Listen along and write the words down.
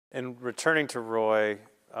And returning to Roy,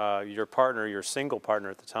 your partner, your single partner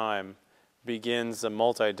at the time, begins a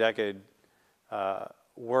multi-decade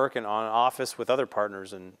work on office with other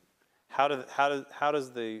partners. And how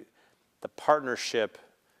does the partnership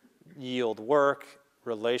yield work,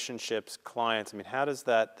 relationships, clients? I mean, how does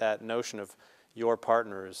that notion of your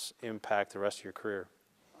partners impact the rest of your career?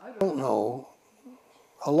 I don't know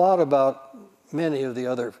a lot about many of the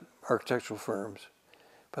other architectural firms,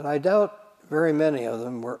 but I doubt very many of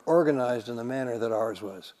them were organized in the manner that ours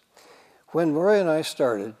was. When Roy and I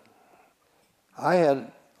started, I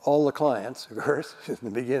had all the clients, of course, in the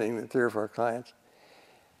beginning, the 3 or 4 clients,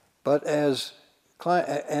 but as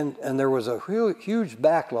and there was a huge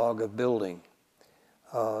backlog of building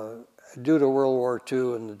due to World War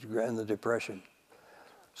II and the Depression.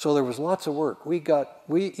 So there was lots of work. We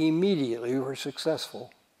immediately were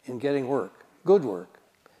successful in getting work, good work,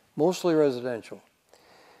 mostly residential.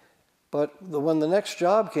 But when the next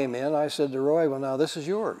job came in, I said to Roy, well, now this is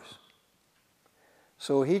yours.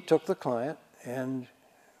 So he took the client and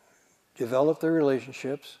developed the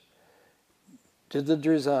relationships, did the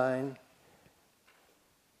design,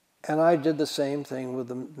 and I did the same thing with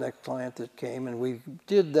the next client that came, and we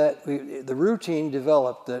did that. The routine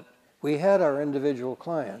developed that we had our individual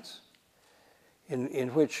clients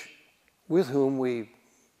with whom we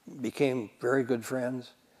became very good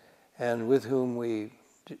friends and with whom we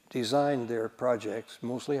designed their projects,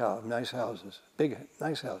 mostly nice houses, big,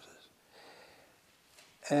 nice houses.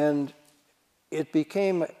 And it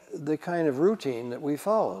became the kind of routine that we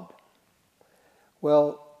followed.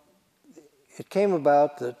 Well, it came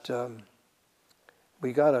about that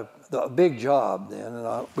we got a big job then,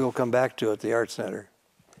 and we'll come back to it, the Art Center.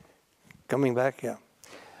 Coming back, yeah.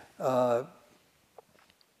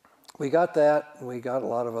 We got that, and we got a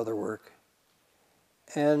lot of other work.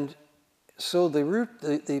 And so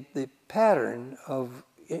the pattern of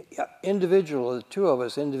the 2 of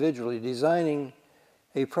us individually designing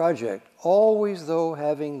a project, always though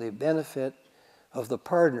having the benefit of the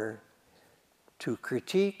partner to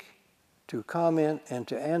critique, to comment, and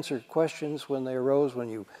to answer questions when they arose.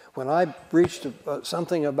 When I reached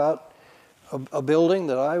something about a building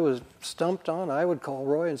that I was stumped on, I would call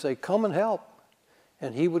Roy and say, come and help.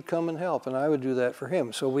 And he would come and help, and I would do that for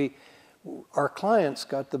him. So our clients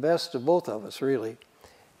got the best of both of us, really.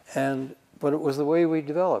 But it was the way we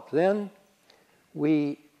developed. Then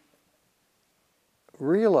we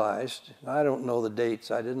realized, I don't know the dates,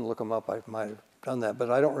 I didn't look them up, I might have done that, but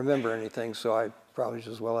I don't remember anything, so I probably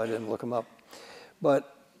just, well, I didn't look them up.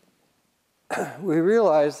 But we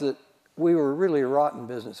realized that we were really rotten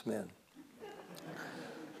businessmen.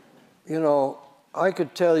 You know, I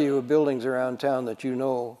could tell you of buildings around town that you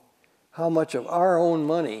know how much of our own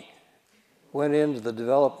money went into the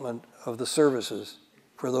development of the services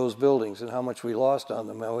for those buildings and how much we lost on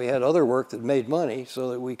them. Now, we had other work that made money so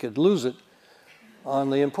that we could lose it on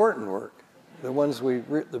the important work,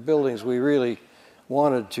 the buildings we really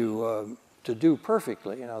wanted to do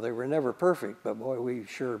perfectly. You know, they were never perfect, but boy, we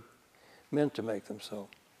sure meant to make them so.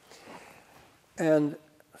 And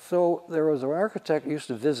so there was an architect who used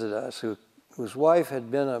to visit us whose wife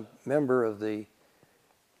had been a member of the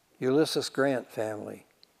Ulysses Grant family.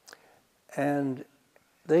 And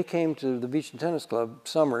they came to the Beach and Tennis Club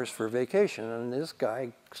summers for vacation, and this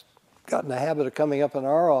guy got in the habit of coming up in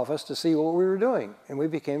our office to see what we were doing, and we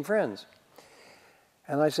became friends.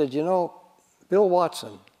 And I said, you know, Bill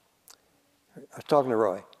Watson, I was talking to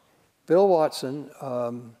Roy, Bill Watson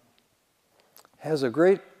has a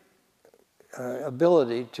great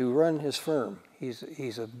ability to run his firm.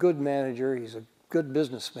 He's a good manager, he's a good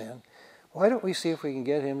businessman. Why don't we see if we can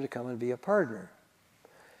get him to come and be a partner?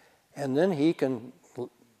 And then he can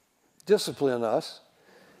discipline us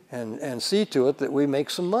and see to it that we make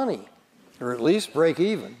some money, or at least break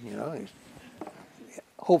even, you know,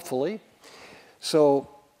 hopefully. So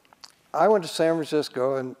I went to San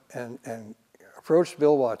Francisco and approached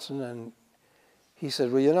Bill Watson, and he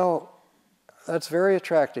said, well, you know, that's very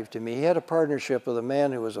attractive to me. He had a partnership with a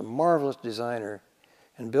man who was a marvelous designer,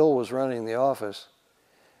 and Bill was running the office.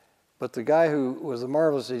 But the guy who was a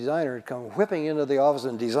marvelous designer had come whipping into the office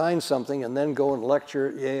and designed something and then go and lecture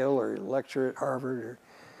at Yale or lecture at Harvard or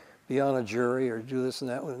be on a jury or do this and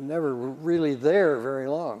that. Was never really there very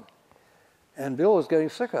long. And Bill was getting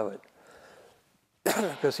sick of it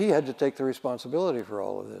because he had to take the responsibility for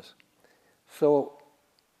all of this. So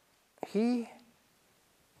he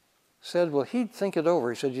said, well, he'd think it over.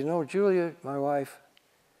 He said, you know, Julia, my wife,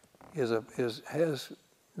 has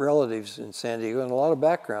relatives in San Diego and a lot of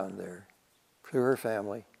background there through her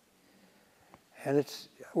family. And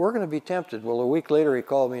we're going to be tempted. Well, a week later he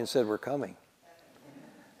called me and said, we're coming.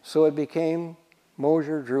 So it became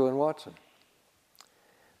Mosher, Drew, and Watson.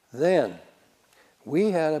 Then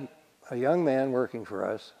we had a young man working for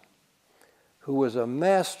us who was a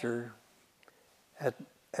master at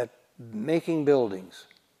making buildings.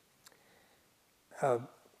 A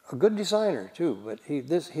good designer too, but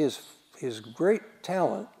his great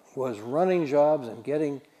talent was running jobs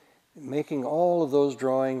and making all of those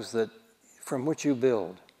drawings from which you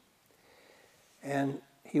build. And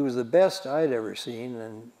he was the best I'd ever seen,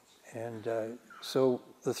 and so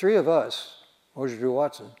the three of us, Mosher, Drew,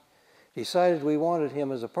 Watson, decided we wanted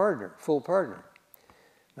him as a partner, full partner.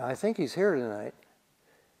 Now I think he's here tonight,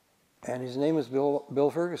 and his name is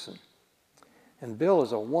Bill Ferguson. And Bill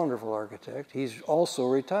is a wonderful architect. He's also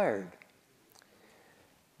retired.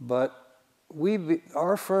 But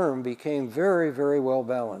our firm became very, very well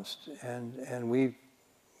balanced, and we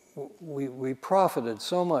profited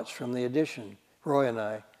so much from the addition, Roy and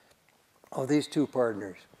I, of these two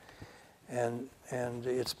partners. And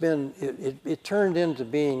it turned into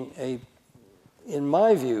being in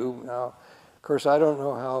my view, now, of course, I don't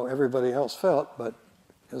know how everybody else felt, but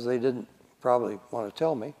because they didn't probably want to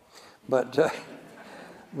tell me, but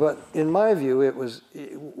in my view,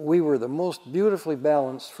 we were the most beautifully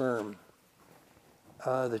balanced firm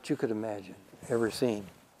that you could imagine, ever seen.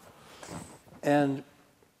 And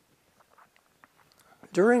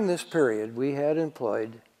during this period, we had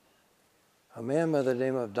employed a man by the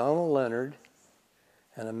name of Donald Leonard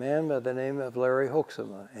and a man by the name of Larry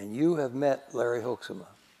Hoeksema. And you have met Larry Hoeksema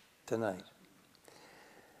tonight.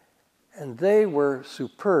 And they were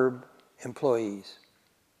superb employees,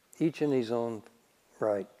 each in his own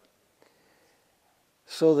right.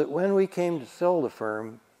 So that when we came to sell the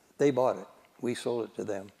firm, they bought it. We sold it to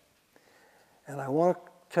them. And I want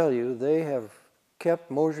to tell you, they have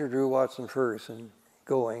kept Mosher, Drew, Watson, Ferguson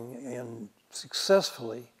going, and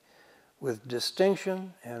successfully, with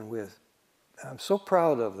distinction, and I'm so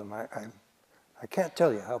proud of them. I can't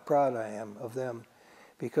tell you how proud I am of them,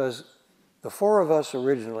 because the four of us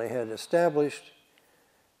originally had established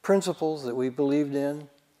principles that we believed in,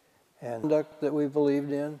 and conduct that we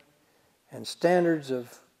believed in, and standards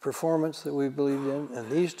of performance that we believed in, and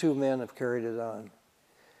these two men have carried it on.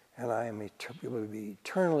 And I will be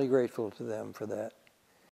eternally grateful to them for that.